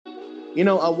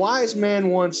A wise man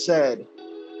once said,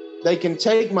 they can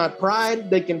take my pride,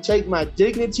 they can take my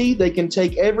dignity, they can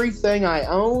take everything I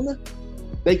own,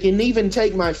 they can even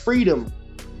take my freedom.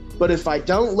 But if I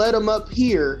don't let them up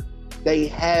here, they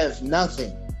have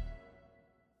nothing.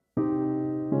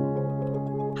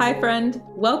 Hi, friend.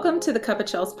 Welcome to the Cup of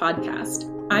Chels podcast.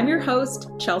 I'm your host,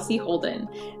 Chelsea Holden,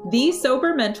 the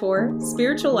sober mentor,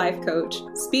 spiritual life coach,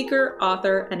 speaker,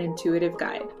 author, and intuitive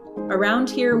guide. Around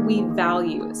here, we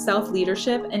value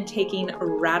self-leadership and taking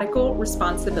radical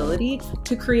responsibility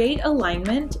to create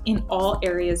alignment in all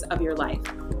areas of your life.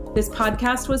 This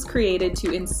podcast was created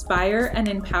to inspire and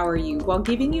empower you while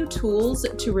giving you tools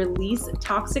to release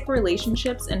toxic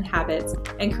relationships and habits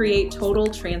and create total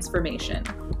transformation.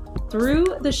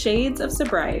 Through the shades of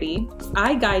sobriety,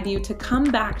 I guide you to come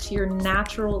back to your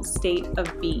natural state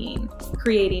of being,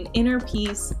 creating inner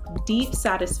peace, deep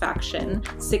satisfaction,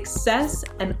 success,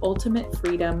 and ultimate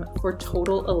freedom for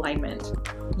total alignment.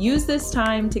 Use this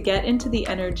time to get into the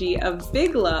energy of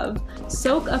big love,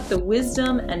 soak up the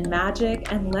wisdom and magic,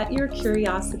 and let your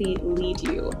curiosity lead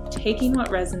you, taking what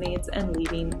resonates and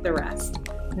leaving the rest.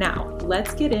 Now,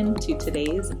 let's get into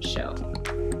today's show.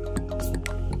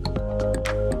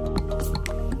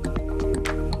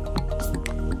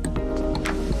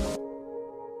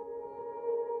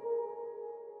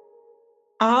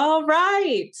 All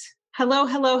right. Hello,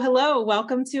 hello, hello.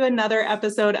 Welcome to another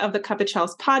episode of the Cup of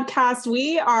Chels podcast.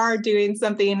 We are doing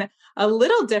something a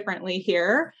little differently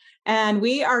here, and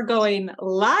we are going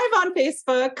live on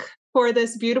Facebook for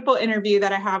this beautiful interview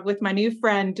that I have with my new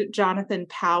friend, Jonathan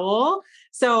Powell.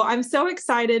 So I'm so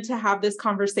excited to have this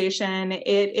conversation.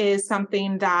 It is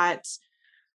something that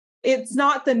it's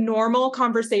not the normal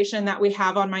conversation that we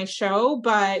have on my show,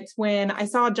 but when I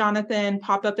saw Jonathan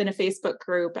pop up in a Facebook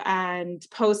group and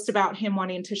post about him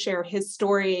wanting to share his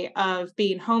story of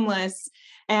being homeless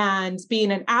and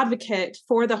being an advocate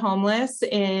for the homeless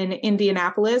in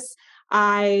Indianapolis,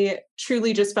 I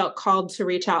truly just felt called to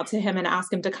reach out to him and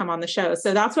ask him to come on the show.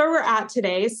 So that's where we're at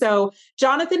today. So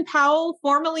Jonathan Powell,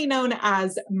 formerly known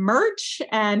as Merch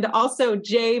and also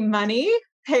J Money.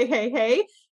 Hey, hey, hey.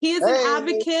 He is an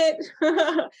advocate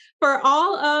for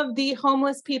all of the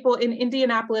homeless people in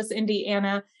Indianapolis,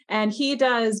 Indiana, and he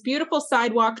does beautiful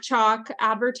sidewalk chalk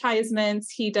advertisements.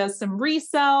 He does some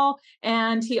resell,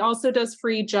 and he also does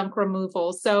free junk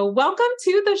removal. So welcome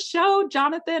to the show,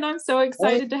 Jonathan. I'm so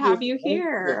excited to have you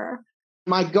here.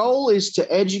 My goal is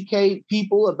to educate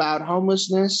people about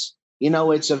homelessness.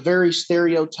 It's a very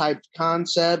stereotyped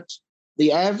concept.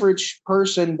 The average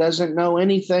person doesn't know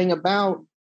anything about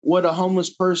what a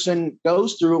homeless person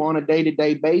goes through on a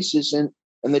day-to-day basis and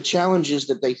the challenges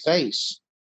that they face.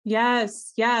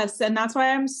 Yes, yes. And that's why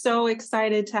I'm so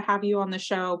excited to have you on the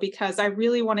show, because I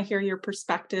really want to hear your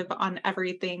perspective on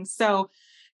everything. So,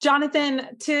 Jonathan,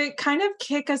 to kind of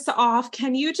kick us off,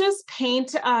 can you just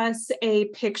paint us a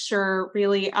picture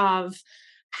really of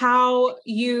how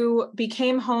you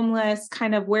became homeless,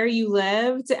 kind of where you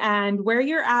lived and where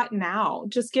you're at now?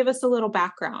 Just give us a little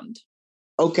background.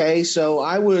 Okay, so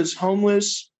I was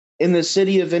homeless in the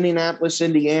city of Indianapolis,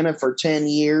 Indiana for 10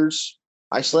 years.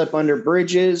 I slept under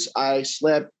bridges. I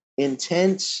slept in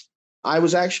tents. I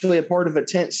was actually a part of a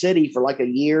tent city for like a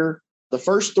year. The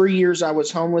first 3 years I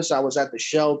was homeless, I was at the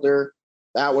shelter.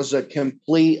 That was a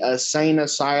complete insane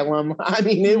asylum. I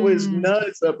mean, it was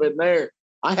nuts up in there.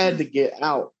 I had to get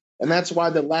out. And that's why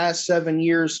the last 7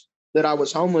 years that I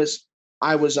was homeless,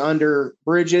 I was under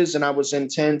bridges and I was in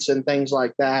tents and things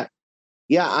like that.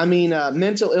 Yeah, I mean,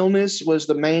 mental illness was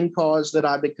the main cause that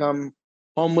I become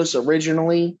homeless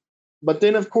originally. But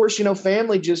then, of course,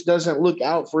 family just doesn't look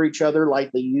out for each other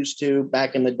like they used to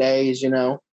back in the days,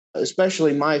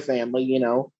 especially my family.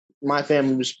 My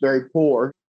family was very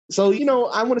poor. So,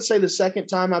 I want to say the second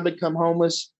time I become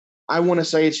homeless, I want to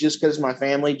say it's just because my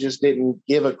family just didn't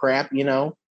give a crap,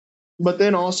 But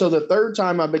then also the third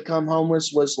time I become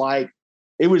homeless was like,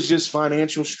 it was just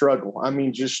financial struggle. I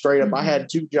mean, just straight up, I had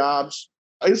 2 jobs.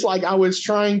 It's like I was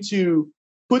trying to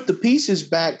put the pieces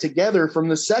back together from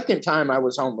the second time I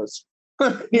was homeless.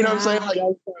 Know what I'm saying? Like,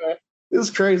 it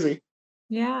was crazy.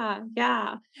 Yeah,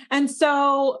 yeah. And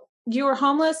so you were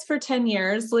homeless for 10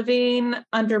 years, living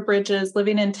under bridges,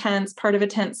 living in tents, part of a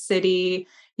tent city.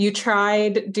 You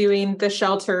tried doing the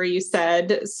shelter, you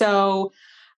said. So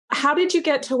how did you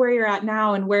get to where you're at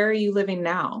now, and where are you living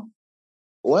now?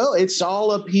 Well, it's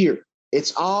all up here.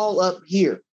 It's all up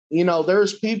here.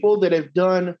 There's people that have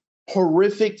done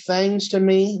horrific things to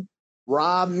me,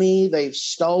 robbed me, they've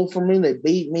stole from me, they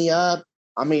beat me up.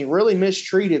 I mean, really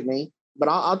mistreated me. But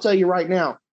I'll tell you right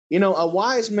now, a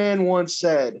wise man once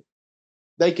said,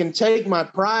 They can take my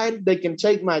pride. They can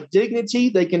take my dignity.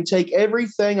 They can take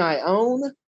everything I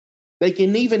own. They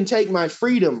can even take my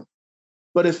freedom.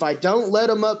 But if I don't let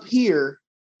them up here,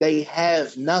 they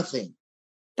have nothing.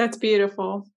 That's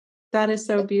beautiful. That is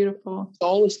so beautiful. It's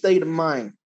all a state of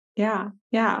mind. Yeah.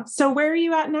 Yeah. So where are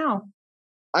you at now?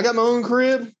 I got my own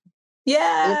crib.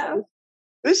 Yeah.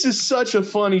 This is such a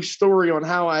funny story on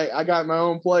how I got my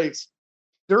own place.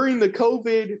 During the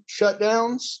COVID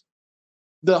shutdowns,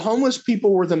 the homeless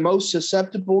people were the most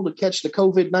susceptible to catch the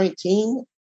COVID-19.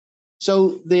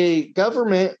 So the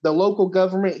government, the local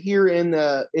government here in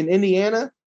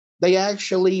Indiana, they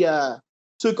actually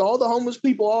took all the homeless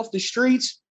people off the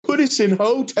streets, put us in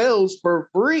hotels for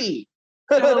free.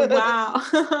 Oh, wow.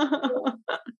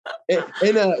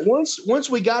 and once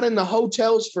we got in the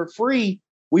hotels for free,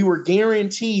 we were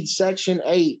guaranteed Section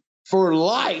 8 for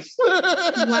life.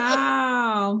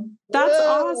 Wow. That's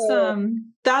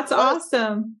awesome. That's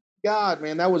awesome. God,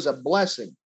 man, that was a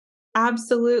blessing.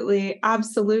 Absolutely.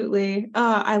 Absolutely.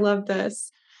 I love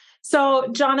this. So,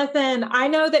 Jonathan, I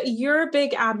know that you're a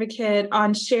big advocate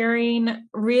on sharing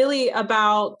really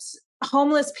about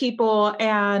homeless people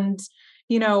and,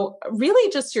 you know,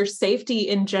 really just your safety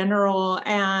in general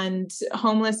and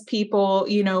homeless people,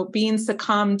 you know, being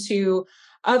succumbed to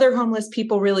other homeless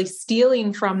people really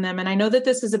stealing from them. And I know that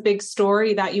this is a big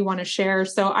story that you want to share.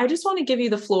 So I just want to give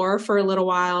you the floor for a little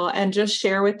while and just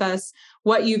share with us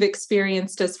what you've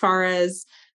experienced as far as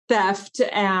theft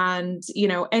and, you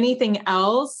know, anything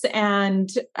else, and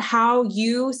how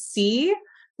you see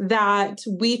that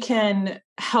we can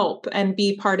help and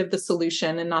be part of the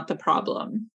solution and not the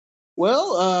problem.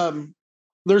 Well,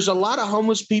 there's a lot of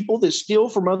homeless people that steal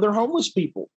from other homeless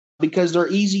people because they're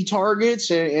easy targets,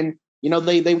 and you know,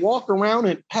 they walk around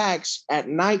in packs at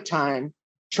nighttime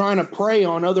trying to prey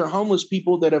on other homeless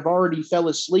people that have already fell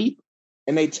asleep,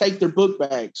 and they take their book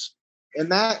bags.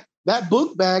 And that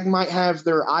book bag might have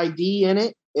their ID in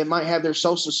it. It might have their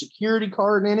social security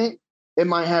card in it. It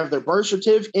might have their birth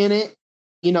certificate in it.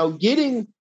 You know,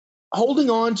 holding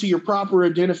on to your proper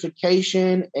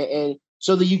identification and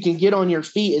so that you can get on your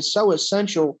feet is so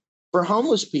essential for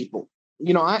homeless people.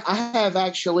 You know, I have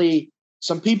actually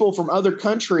some people from other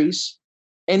countries,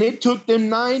 and it took them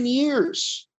 9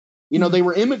 years. You know, they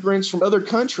were immigrants from other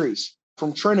countries,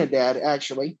 from Trinidad,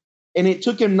 actually. And it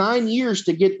took him 9 years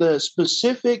to get the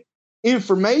specific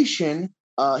information,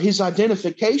 his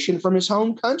identification from his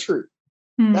home country.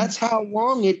 That's how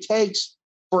long it takes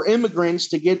for immigrants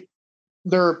to get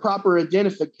their proper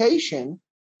identification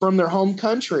from their home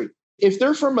country. If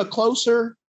they're from a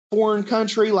closer foreign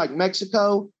country like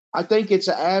Mexico, I think it's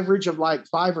an average of like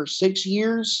 5 or 6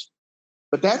 years.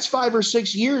 But that's 5 or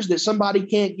 6 years that somebody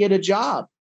can't get a job.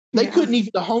 They couldn't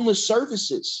even the homeless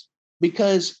services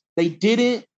because they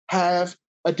didn't have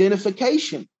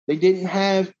identification. They didn't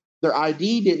have their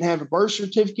ID, didn't have a birth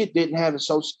certificate, didn't have a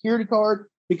social security card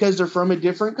because they're from a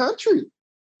different country.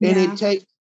 And it takes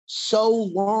so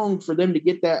long for them to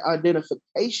get that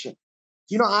identification.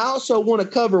 You know, I also want to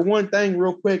cover one thing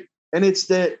real quick, and it's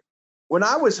that when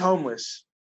I was homeless,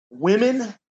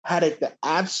 women had it the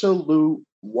absolute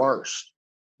worst.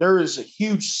 There is a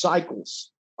huge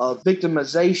cycles of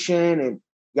victimization, and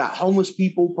you got homeless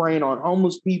people preying on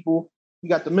homeless people. You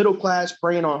got the middle class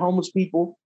preying on homeless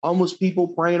people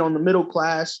preying on the middle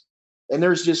class. And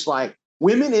there's just like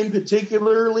women in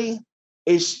particularly,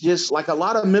 it's just like a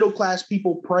lot of middle class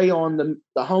people prey on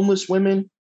the homeless women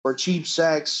for cheap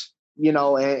sex, you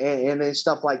know, and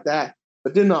stuff like that.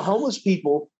 But then the homeless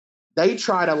people, they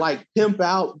try to like pimp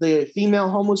out the female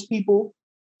homeless people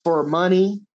for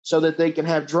money so that they can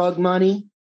have drug money,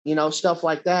 you know, stuff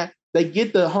like that. They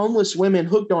get the homeless women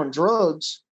hooked on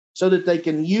drugs so that they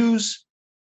can use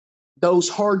those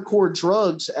hardcore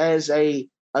drugs as a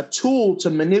tool to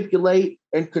manipulate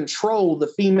and control the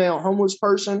female homeless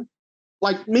person.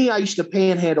 Like me, I used to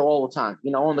panhandle all the time, you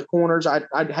know, on the corners.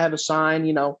 I'd have a sign,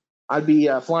 you know, I'd be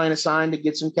flying a sign to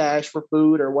get some cash for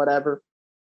food or whatever.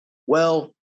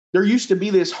 Well, there used to be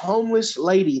this homeless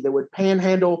lady that would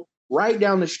panhandle right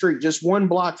down the street, just 1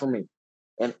 block from me.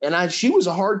 And she was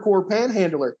a hardcore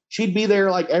panhandler. She'd be there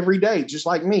like every day, just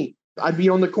like me. I'd be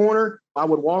on the corner. I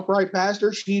would walk right past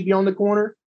her. She'd be on the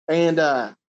corner. And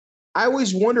I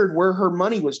always wondered where her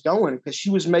money was going because she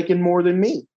was making more than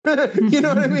me. You know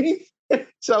what I mean?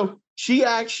 So she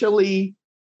actually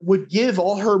would give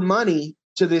all her money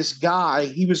to this guy.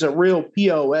 He was a real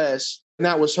POS, and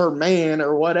that was her man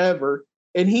or whatever.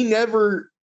 And he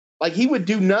never, like, he would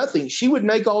do nothing. She would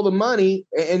make all the money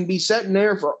and be sitting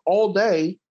there for all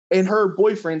day, and her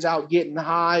boyfriend's out getting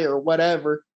high or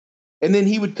whatever. And then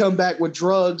he would come back with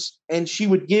drugs, and she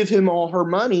would give him all her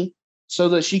money so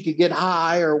that she could get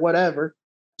high or whatever.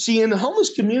 See, in the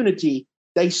homeless community,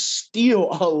 they steal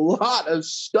a lot of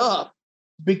stuff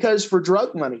because for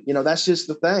drug money, that's just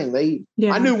the thing.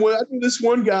 I knew this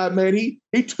one guy, man, he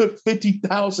took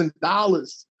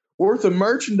 $50,000 worth of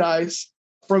merchandise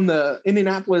from the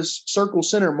Indianapolis Circle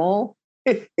Center Mall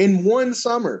in one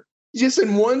summer. Just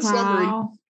in one summer,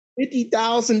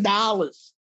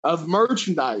 $50,000 of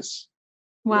merchandise.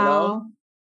 Wow.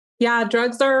 Yeah,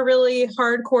 drugs are a really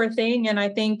hardcore thing. And I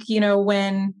think,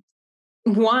 when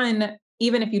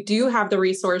even if you do have the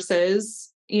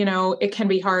resources, it can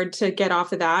be hard to get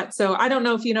off of that. So I don't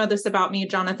know if you know this about me,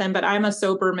 Jonathan, but I'm a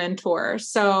sober mentor.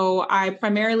 So I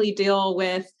primarily deal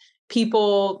with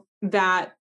people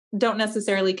that don't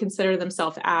necessarily consider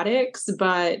themselves addicts,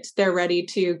 but they're ready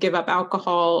to give up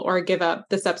alcohol or give up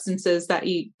the substances that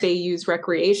they use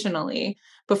recreationally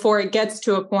before it gets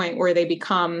to a point where they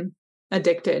become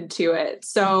addicted to it.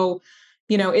 So,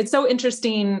 it's so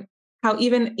interesting how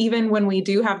even when we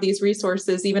do have these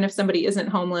resources, even if somebody isn't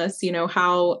homeless,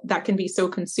 how that can be so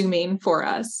consuming for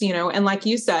us, and like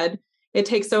you said, it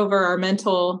takes over our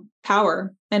mental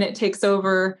power and it takes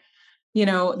over,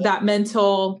 that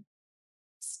mental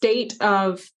state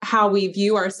of how we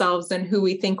view ourselves and who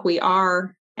we think we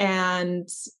are. And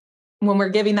when we're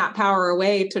giving that power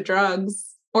away to drugs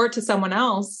or to someone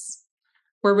else,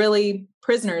 we're really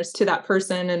prisoners to that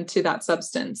person and to that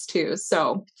substance too.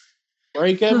 So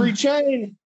break every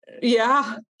chain.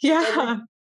 Yeah.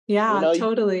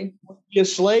 Totally. Be a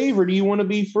slave, or do you want to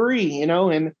be free?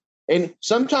 And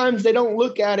sometimes they don't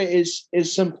look at it as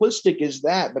simplistic as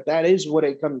that, but that is what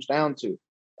it comes down to.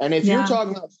 And if you're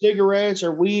talking about cigarettes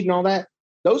or weed and all that,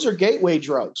 those are gateway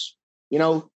drugs.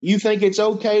 You think it's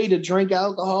okay to drink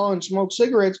alcohol and smoke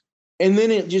cigarettes, and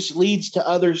then it just leads to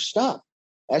other stuff.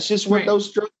 That's just what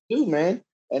those drugs do, man.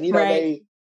 And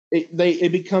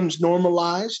it becomes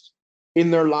normalized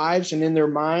in their lives and in their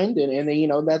mind, and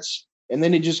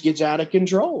then it just gets out of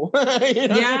control.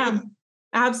 Yeah,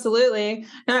 absolutely.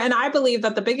 And I believe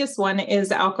that the biggest one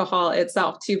is alcohol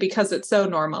itself too, because it's so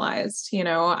normalized.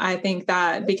 I think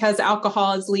that because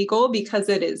alcohol is legal, because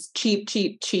it is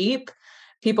cheap,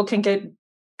 people can get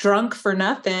drunk for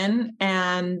nothing.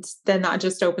 And then that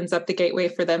just opens up the gateway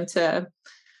for them to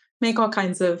make all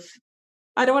kinds of,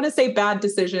 I don't want to say bad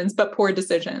decisions, but poor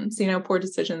decisions, poor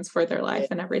decisions for their life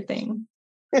and everything.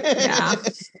 Yeah.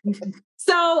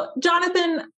 So,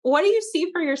 Jonathan, what do you see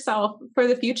for yourself for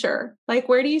the future? Like,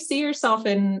 where do you see yourself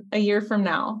in a year from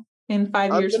now, in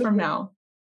 5 years from now?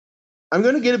 I'm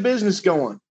going to get a business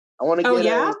going. I want to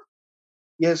get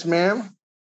Yes, ma'am.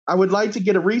 I would like to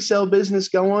get a resale business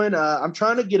going. I'm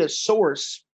trying to get a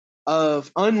source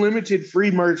of unlimited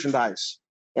free merchandise.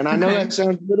 And I know that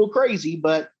sounds a little crazy,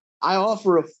 but I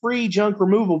offer a free junk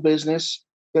removal business,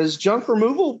 because junk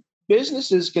removal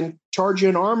businesses can charge you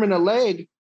an arm and a leg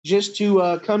just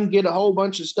to come get a whole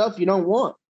bunch of stuff you don't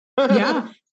want. Yeah.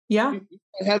 You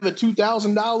have a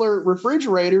 $2,000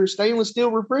 refrigerator, stainless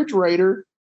steel refrigerator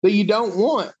that you don't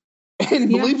want. And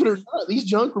believe it or not, these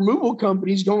junk removal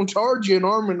companies going to charge you an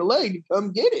arm and a leg to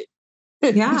come get it.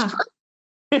 Yeah.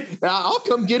 I'll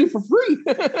come get it for free.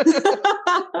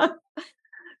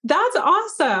 That's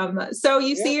awesome. So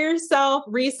you see yourself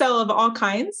resell of all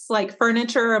kinds, like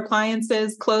furniture,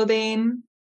 appliances, clothing?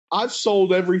 I've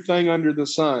sold everything under the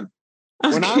sun.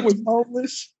 Okay. When I was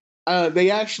homeless, they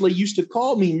actually used to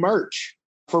call me merch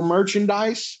for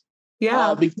merchandise.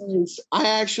 Yeah. Because I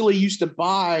actually used to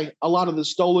buy a lot of the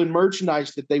stolen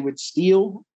merchandise that they would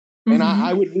steal, and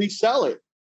I would resell it.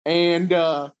 And,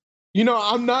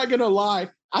 I'm not going to lie.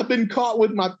 I've been caught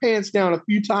with my pants down a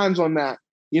few times on that.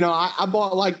 I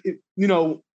bought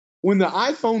when the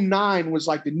iPhone 9 was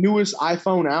like the newest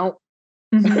iPhone out,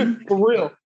 for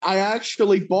real, I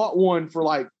actually bought one for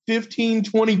like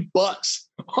 $15-20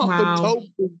 off a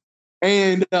token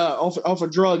and off a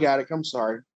drug addict. I'm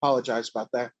sorry. Apologize about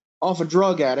that. Off a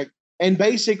drug addict. And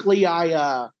basically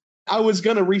I was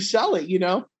going to resell it,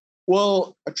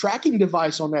 Well, a tracking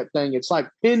device on that thing, it's like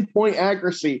pinpoint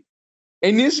accuracy.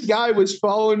 And this guy was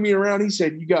following me around. He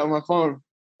said, "You got my phone." I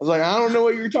was like, "I don't know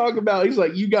what you're talking about." He's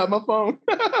like, "You got my phone."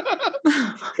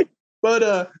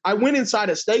 But I went inside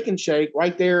a Steak and Shake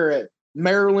right there at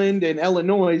Maryland and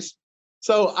Illinois.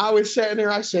 So I was sitting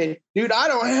there. I said, "Dude, I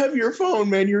don't have your phone,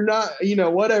 man. You're not,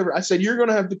 whatever." I said, "You're going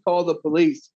to have to call the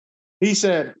police." He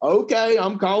said, "Okay,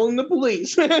 I'm calling the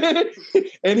police."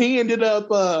 And he ended up,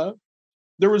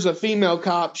 there was a female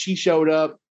cop. She showed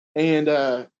up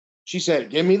and she said,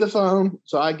 "Give me the phone."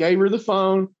 So I gave her the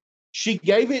phone. She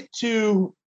gave it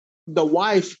to the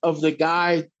wife of the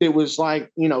guy that was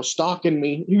stalking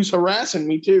me. He was harassing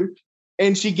me too.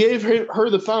 And she gave her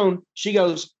the phone. She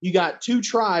goes, "You got 2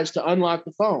 tries to unlock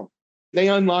the phone." they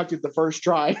unlocked it the first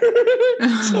try.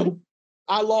 So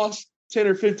I lost 10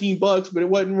 or 15 bucks, but it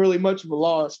wasn't really much of a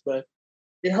loss, but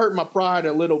it hurt my pride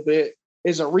a little bit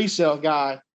as a resale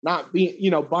guy, not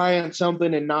being, buying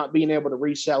something and not being able to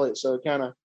resell it. So it kind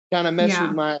of messed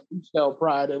with my resale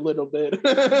pride a little bit.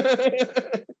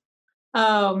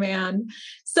 Oh man.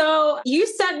 So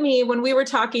when we were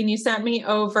talking, you sent me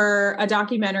over a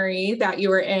documentary that you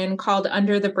were in called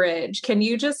Under the Bridge. Can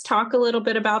you just talk a little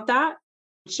bit about that?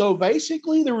 So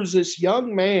basically there was this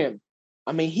young man.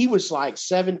 I mean, he was like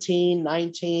 17,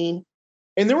 19,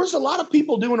 and there was a lot of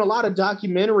people doing a lot of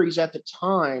documentaries at the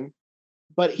time,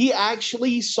 but he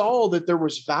actually saw that there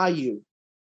was value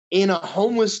in a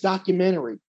homeless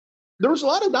documentary. There was a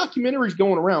lot of documentaries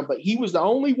going around, but he was the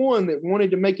only one that wanted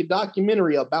to make a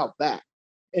documentary about that.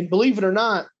 And believe it or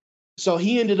not, so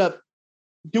he ended up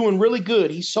doing really good.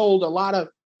 He sold a lot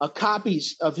of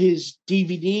copies of his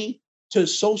DVD to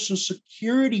Social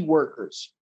Security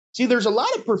workers. See, there's a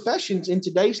lot of professions in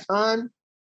today's time,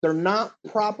 they're not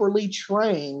properly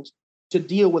trained to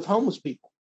deal with homeless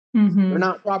people. Mm-hmm. They're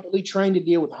not properly trained to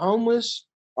deal with homeless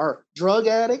or drug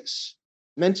addicts,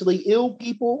 mentally ill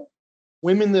people,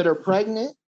 women that are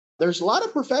pregnant. There's a lot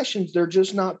of professions they're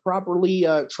just not properly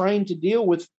trained to deal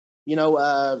with,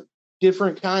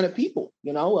 different kind of people,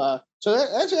 So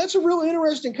that's a real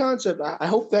interesting concept. I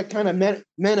hope that kind of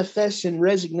manifests and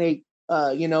resonate,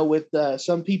 with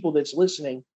some people that's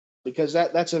listening, because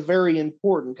that's a very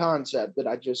important concept that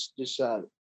I just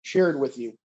shared with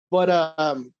you. But,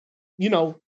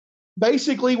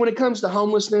 basically when it comes to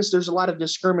homelessness, there's a lot of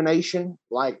discrimination.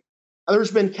 Like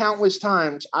there's been countless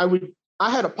times I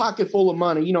had a pocket full of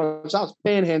money, so I was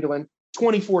panhandling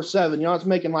 24/7. I was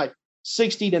making like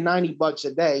 60 to 90 bucks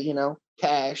a day,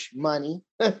 cash, money,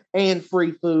 and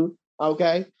free food.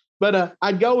 Okay. But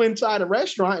I'd go inside a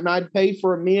restaurant and I'd pay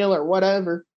for a meal or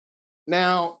whatever.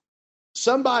 Now,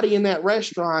 somebody in that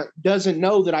restaurant doesn't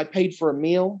know that I paid for a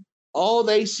meal. All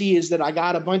they see is that I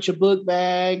got a bunch of book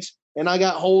bags and I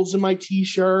got holes in my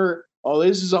t-shirt. Oh,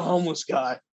 this is a homeless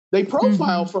guy. They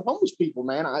profile for homeless people,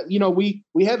 man.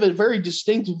 We have a very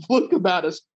distinctive look about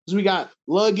us because we got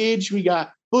luggage, we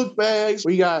got book bags,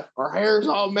 we got our hair's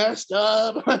all messed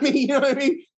up. I mean, you know what I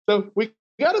mean? So we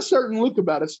got a certain look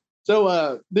about us.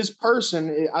 So this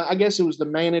person, I guess it was the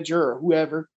manager or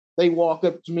whoever, they walk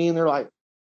up to me and they're like,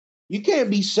 "You can't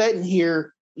be sitting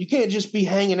here. You can't just be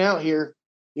hanging out here."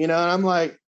 And I'm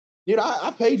like, "Dude,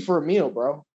 I paid for a meal,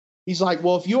 bro." He's like,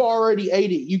 "Well, if you already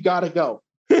ate it, you got to go."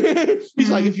 He's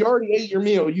like, "If you already ate your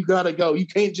meal, you got to go. You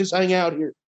can't just hang out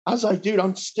here." I was like, "Dude,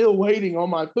 I'm still waiting on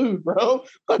my food, bro."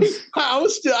 Like,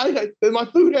 my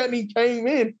food hadn't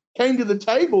even came to the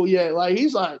table yet. Like,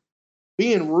 he's like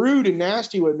being rude and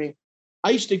nasty with me. I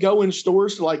used to go in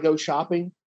stores to like go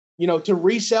shopping, to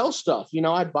resell stuff.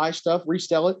 I'd buy stuff,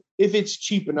 resell it if it's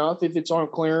cheap enough, if it's on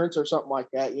clearance or something like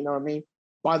that. You know what I mean?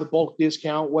 Buy the bulk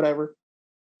discount, whatever.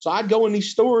 So I'd go in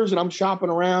these stores and I'm shopping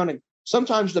around, and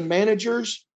sometimes the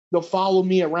managers, they'll follow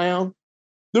me around.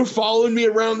 They're following me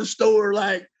around the store.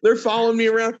 Like they're following me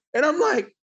around. And I'm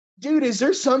like, "Dude, is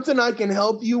there something I can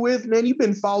help you with? Man, you've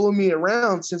been following me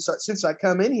around since I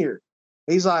come in here."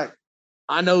 He's like,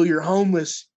 "I know you're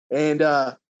homeless. And,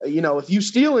 if you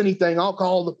steal anything, I'll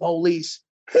call the police."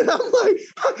 And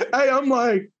I'm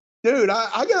like, "Dude,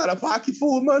 I got a pocket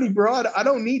full of money, bro. I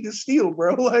don't need to steal,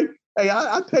 bro. Like, hey,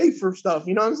 I pay for stuff."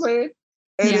 You know what I'm saying?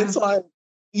 And it's like,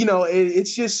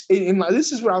 it's just, and like,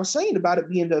 this is what I was saying about it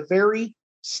being a very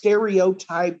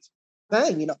stereotyped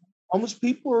thing. Homeless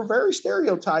people are very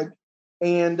stereotyped.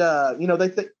 And, they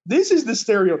think this is the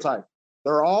stereotype.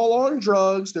 They're all on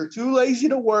drugs. They're too lazy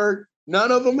to work.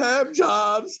 None of them have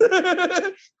jobs.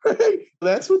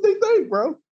 That's what they think,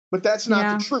 bro. But that's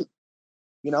not the truth,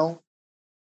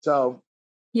 So.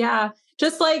 Yeah.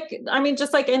 Just like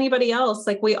anybody else,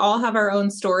 like we all have our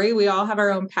own story. We all have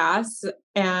our own past.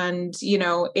 And,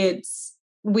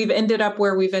 we've ended up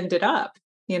where we've ended up,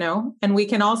 and we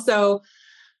can also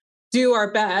do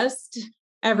our best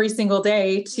every single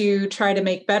day to try to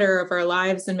make better of our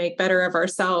lives and make better of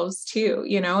ourselves too,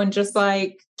 and just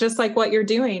like what you're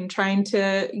doing, trying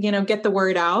to, get the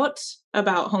word out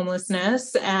about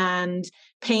homelessness and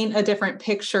paint a different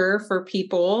picture for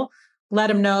people, let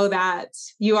them know that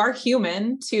you are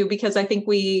human too, because I think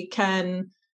we can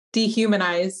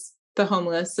dehumanize the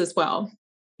homeless as well,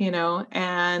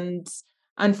 and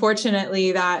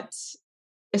unfortunately that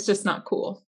it's just not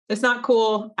cool. It's not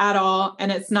cool at all.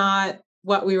 And it's not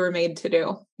what we were made to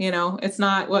do. It's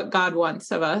not what God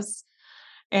wants of us.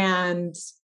 And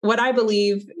what I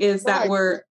believe is that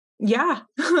what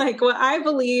I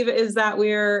believe is that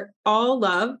we're all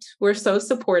loved. We're so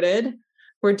supported.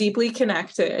 We're deeply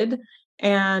connected.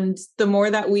 And the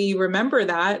more that we remember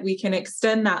that, we can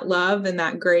extend that love and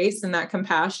that grace and that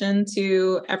compassion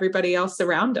to everybody else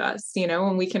around us,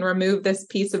 and we can remove this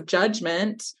piece of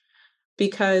judgment,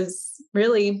 because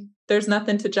really there's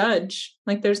nothing to judge.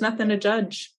 Like, there's nothing to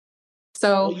judge.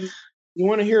 So well, you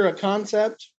want to hear a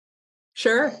concept?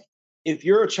 Sure. If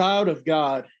you're a child of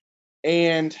God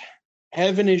and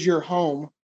heaven is your home,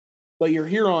 but you're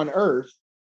here on earth,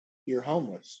 you're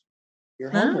homeless. You're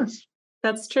homeless.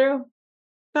 That's true.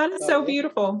 That is so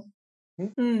beautiful.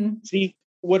 See,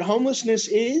 what homelessness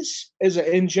is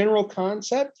in general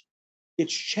concept,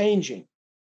 it's changing,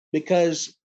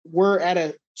 because we're at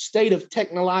a state of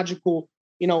technological,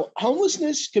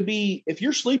 homelessness could be if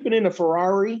you're sleeping in a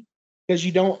Ferrari because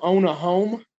you don't own a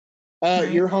home,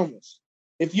 you're homeless.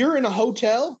 If you're in a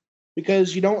hotel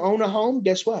because you don't own a home,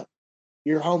 guess what?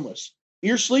 You're homeless.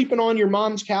 You're sleeping on your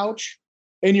mom's couch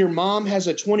and your mom has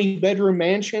a 20-bedroom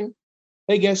mansion.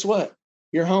 Hey, guess what?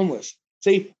 You're homeless.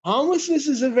 See, homelessness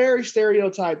is a very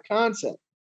stereotyped concept,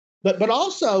 but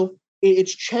also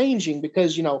it's changing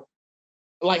because,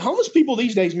 like homeless people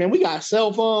these days, man, we got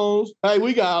cell phones. Hey,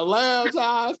 we got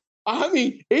laptops. I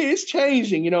mean, it's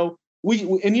changing,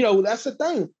 that's the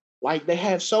thing. Like, they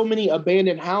have so many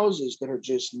abandoned houses that are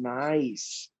just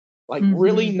nice, like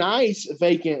really nice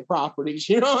vacant properties.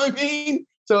 You know what I mean?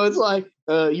 So it's like,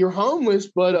 you're homeless,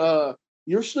 but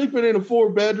you're sleeping in a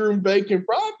 4-bedroom vacant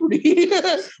property,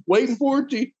 waiting for it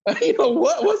to,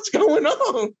 what's going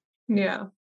on? Yeah.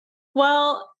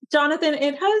 Well, Jonathan,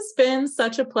 it has been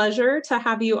such a pleasure to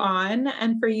have you on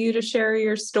and for you to share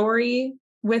your story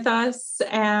with us.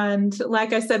 And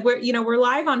like I said, we're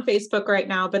live on Facebook right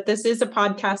now, but this is a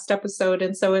podcast episode.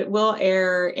 And so it will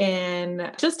air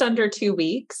in just under 2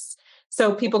 weeks.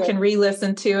 So people can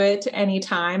re-listen to it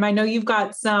anytime. I know you've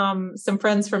got some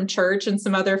friends from church and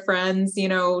some other friends,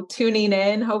 tuning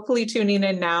in, hopefully tuning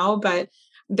in now, but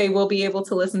they will be able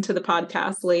to listen to the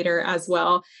podcast later as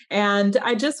well. And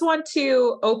I just want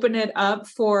to open it up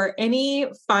for any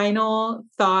final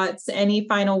thoughts, any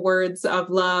final words of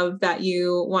love that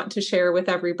you want to share with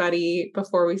everybody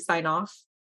before we sign off.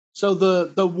 So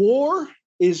the war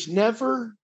is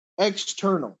never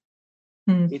external.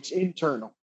 It's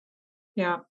internal.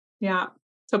 Yeah. Yeah.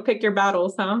 So pick your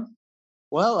battles, huh?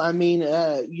 Well, I mean,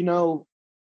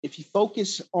 if you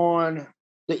focus on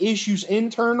the issues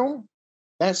internal,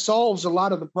 that solves a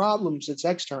lot of the problems that's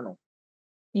external.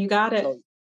 You got it.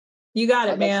 You got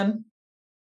it, man.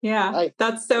 Yeah, hey,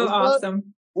 that's so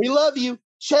awesome. We love you.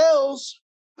 Chels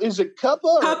is a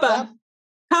cuppa.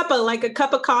 Cuppa, like a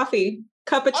cup of coffee.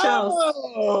 Cup of Chels.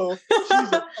 Oh, she's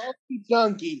a coffee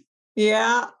junkie.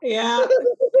 Yeah.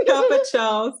 Cup of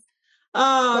Chels.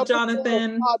 Oh, Cup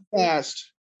Jonathan. Podcast.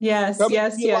 Yes.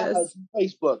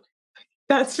 Facebook.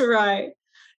 That's right.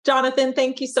 Jonathan,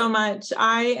 thank you so much.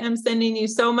 I am sending you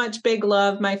so much big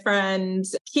love, my friend.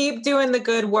 Keep doing the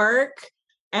good work.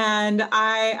 And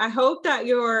I hope that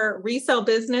your resale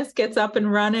business gets up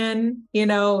and running,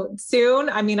 soon.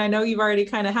 I mean, I know you've already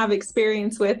kind of have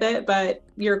experience with it, but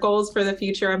your goals for the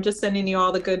future, I'm just sending you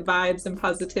all the good vibes and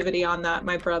positivity on that,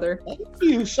 my brother. Thank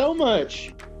you so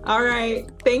much. All right.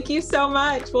 Thank you so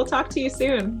much. We'll talk to you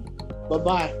soon.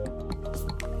 Bye-bye.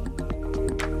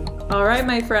 All right,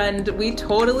 my friend, we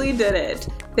totally did it.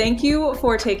 Thank you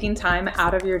for taking time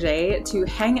out of your day to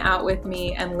hang out with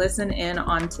me and listen in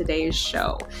on today's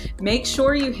show. Make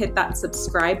sure you hit that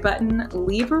subscribe button,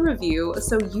 leave a review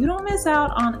so you don't miss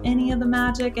out on any of the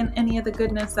magic and any of the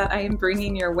goodness that I am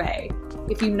bringing your way.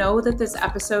 If you know that this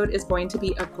episode is going to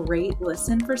be a great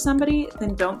listen for somebody,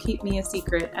 then don't keep me a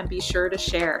secret and be sure to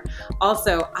share.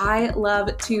 Also, I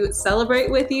love to celebrate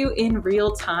with you in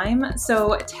real time.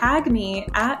 So tag me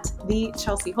at the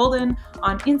Chelsea Holden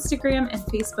on Instagram and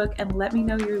Facebook and let me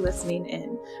know you're listening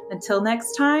in. Until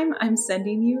next time, I'm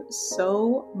sending you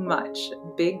so much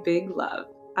big, big love.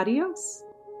 Adios.